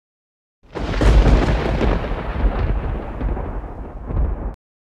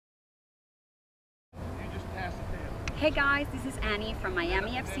Hey guys, this is Annie from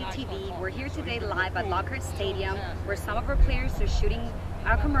Miami FC TV. We're here today live at Lockhart Stadium where some of our players are shooting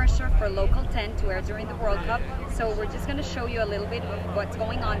our commercial for Local 10 to air during the World Cup. So we're just going to show you a little bit of what's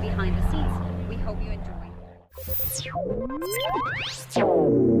going on behind the scenes. We hope you enjoy.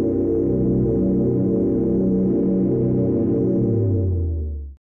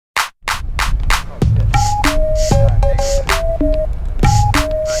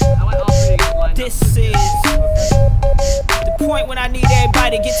 This is the point when I need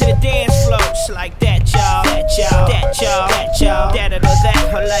everybody to get to the dance floor. Just like that, y'all. That, y'all. That, y'all. That, y'all. That, or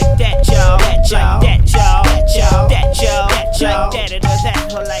that, or like that, y'all. That, y'all. That, y'all. That, y'all. That, y'all. That, y'all. That, or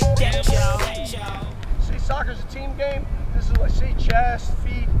that, or like that, y'all. See, soccer's a team game. This is what I see: chest,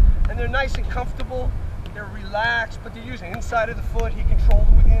 feet, and they're nice and comfortable. They're relaxed, but they're using inside of the foot. He controls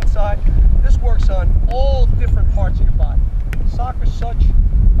it with the inside. This works on all different parts of your body. Soccer's such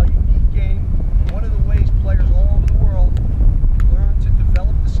a unique game. One of the ways players all over the world learn to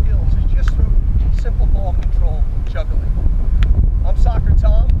develop the skills is just through simple ball control, juggling. I'm Soccer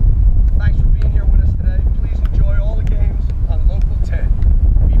Tom. Thanks for being here with us today. Please enjoy all the games on Local 10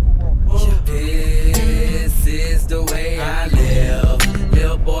 FIFA World Cup. This is the way I live.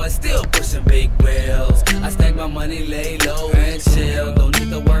 Little boy still pushing big wheels. I stack my money, lay low and chill. Don't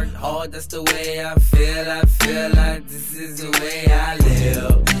need to work hard, that's the way I feel. I feel like this is the way I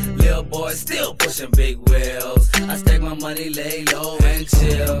live. Little boy still pushing big wheels. I stack my money, lay low and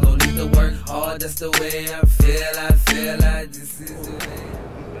chill. Don't need to work hard, that's the way I feel. I feel like this is the way.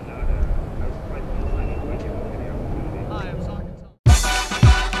 Hi, I'm Soccer Tom.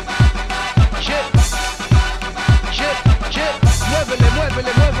 Muévele,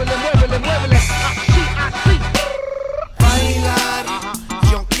 muévele, muévele, muévele, muévele. Así, así. Bailar,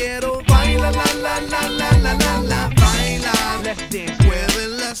 yo quiero bailar, la, la, la, la, la, la, la. Bailar, let's dance. Mueve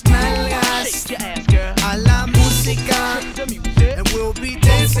las nalgas, shake your ass, girl. A la música, the music. And we'll be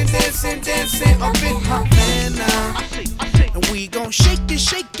dancing, dancing, dancing up in Havana. And we gon' shake it,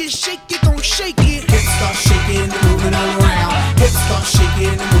 shake it, shake it, gon' shake it. Hips start shaking and moving all around. Hips start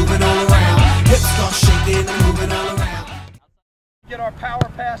shaking and moving all around. Hips start shaking and moving all around. Get our power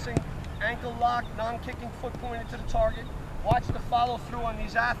passing, ankle lock, non-kicking foot pointed to the target. Watch the follow through on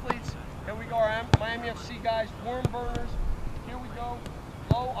these athletes. Here we go, our Miami FC guys, worm burners. Here we go,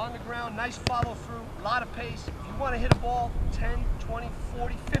 low on the ground, nice follow through, a lot of pace. If you want to hit a ball 10, 20,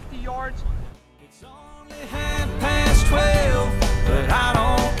 40, 50 yards. It's only 12:30, but I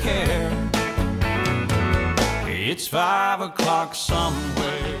don't care. It's 5 o'clock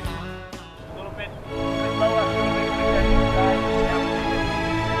somewhere. A little bit low after the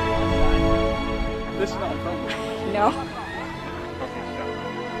this is not comfortable. No.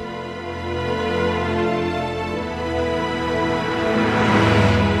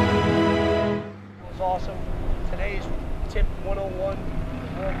 It was awesome. Today's Tip 101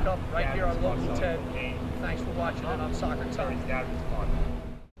 World Cup right here on Local 10. Thanks for watching, and I'm Soccer Tom.